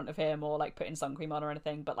foil in front of him or like putting sun cream on or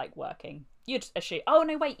anything, but like working. You'd assume, oh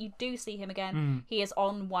no, wait, you do see him again. He is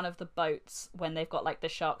on one of the boats when they've got like the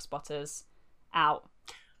shark spotters out.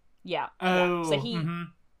 Yeah. Oh, so he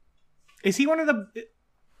is he one of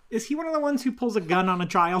the ones who pulls a gun on a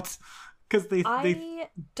child? Because I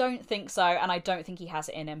don't think so, and I don't think he has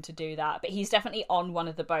it in him to do that. But he's definitely on one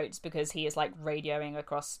of the boats, because he is like radioing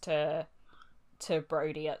across to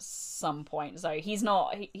Brody at some point. So he's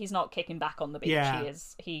not kicking back on the beach. Yeah.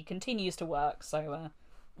 He continues to work. So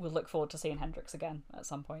we'll look forward to seeing Hendrix again at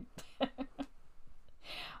some point.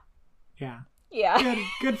 Yeah. Yeah.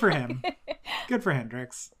 Good for him. Good for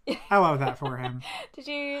Hendrix. I love that for him. Did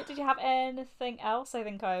you have anything else? I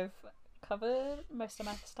think I've covered most of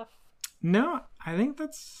my stuff. No, I think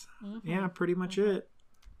that's pretty much it.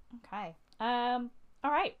 Okay. All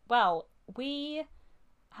right. Well, we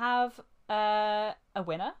have a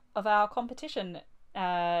winner of our competition,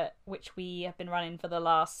 which we have been running for the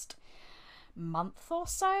last month or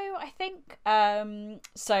so, I think.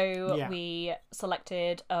 We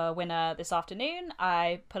selected a winner this afternoon.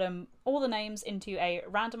 I put all the names into a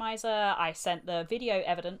randomizer. I sent the video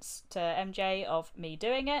evidence to MJ of me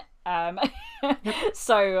doing it.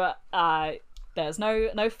 So there's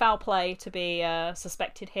no foul play to be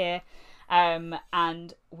suspected here.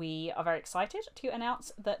 And we are very excited to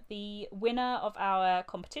announce that the winner of our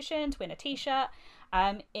competition to win a t-shirt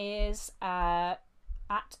is at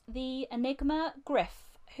the Enigma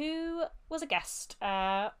Griff, who was a guest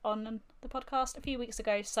on the podcast a few weeks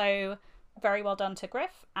ago. So very well done to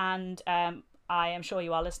Griff, and I am sure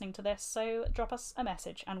you are listening to this, so drop us a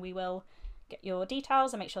message and we will get your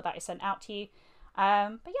details and make sure that is sent out to you.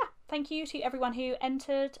 But yeah, thank you to everyone who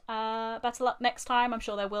entered. Better luck next time. I'm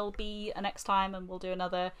sure there will be a next time, and we'll do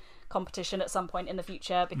another competition at some point in the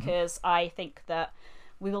future, because I think that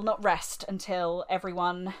we will not rest until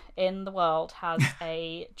everyone in the world has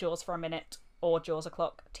a Jaws for a Minute or Jaws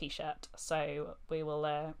O'Clock t-shirt. So we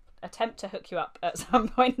will attempt to hook you up at some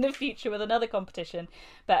point in the future with another competition.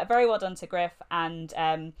 But very well done to Griff. And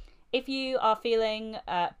if you are feeling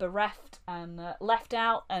bereft and left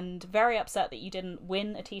out and very upset that you didn't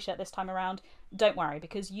win a t-shirt this time around, don't worry,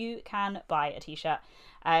 because you can buy a t-shirt.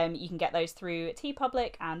 You can get those through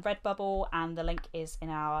TeePublic and Redbubble, and the link is in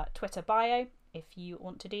our Twitter bio if you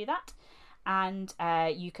want to do that. And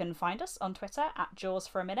you can find us on Twitter at Jaws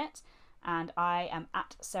for a Minute, and I am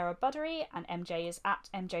at Sarah Buddery, and MJ is at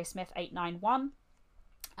MJSmith891.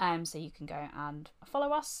 So you can go and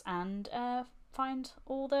follow us and find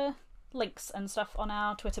all the links and stuff on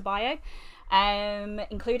our Twitter bio,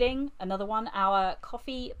 including another one, our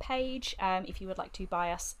Ko-fi page. If you would like to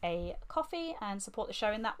buy us a coffee and support the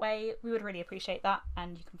show in that way, we would really appreciate that,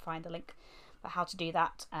 and you can find the link for how to do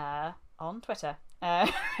that on Twitter.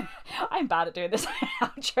 I'm bad at doing this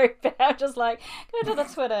outro bit. I'm just like, go to the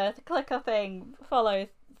Twitter, click a thing, follow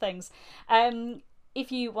things. If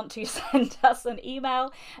you want to send us an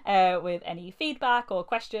email with any feedback or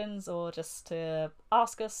questions, or just to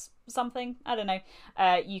ask us something, I don't know,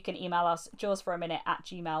 you can email us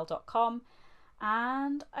jawsforaminute@gmail.com.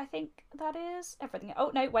 And I think that is everything.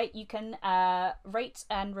 Oh no, wait, you can rate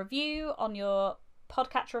and review on your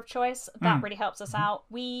podcatcher of choice. That really helps us out.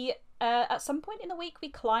 We at some point in the week we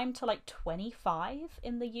climbed to like 25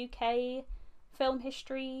 in the UK film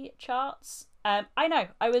history charts. I know,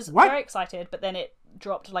 I was very excited, but then it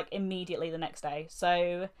dropped like immediately the next day.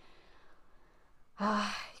 So you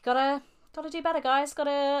gotta do better, guys.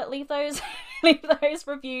 Gotta leave those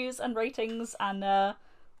reviews and ratings, and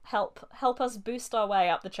help us boost our way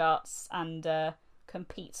up the charts and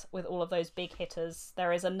compete with all of those big hitters.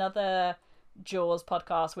 There is another Jaws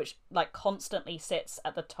podcast which like constantly sits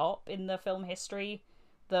at the top in the film history,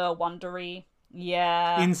 the Wondery.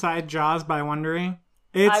 Yeah, Inside Jaws by Wondery.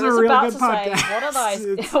 It's I was a real about good to podcast. say, what are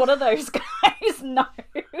those? What are those guys? No.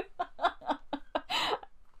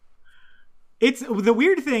 It's the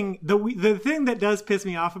weird thing. The thing that does piss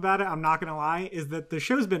me off about it, I'm not gonna lie, is that the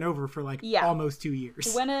show's been over for like almost 2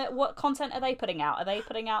 years. What content are they putting out? Are they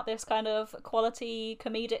putting out this kind of quality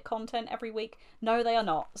comedic content every week? No, they are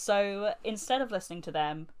not. So instead of listening to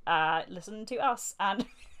them, listen to us and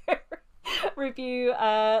review.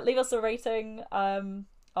 Leave us a rating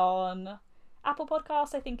on Apple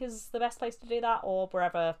Podcasts, I think, is the best place to do that, or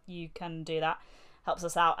wherever you can do that. Helps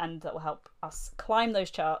us out, and that will help us climb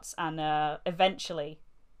those charts, and eventually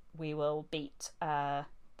we will beat the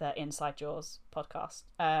Inside Jaws podcast,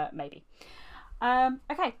 maybe.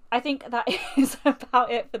 Okay, I think that is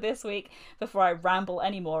about it for this week, before I ramble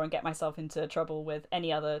anymore and get myself into trouble with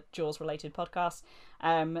any other Jaws related podcasts.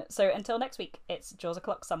 So until next week, it's Jaws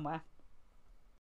O'Clock somewhere.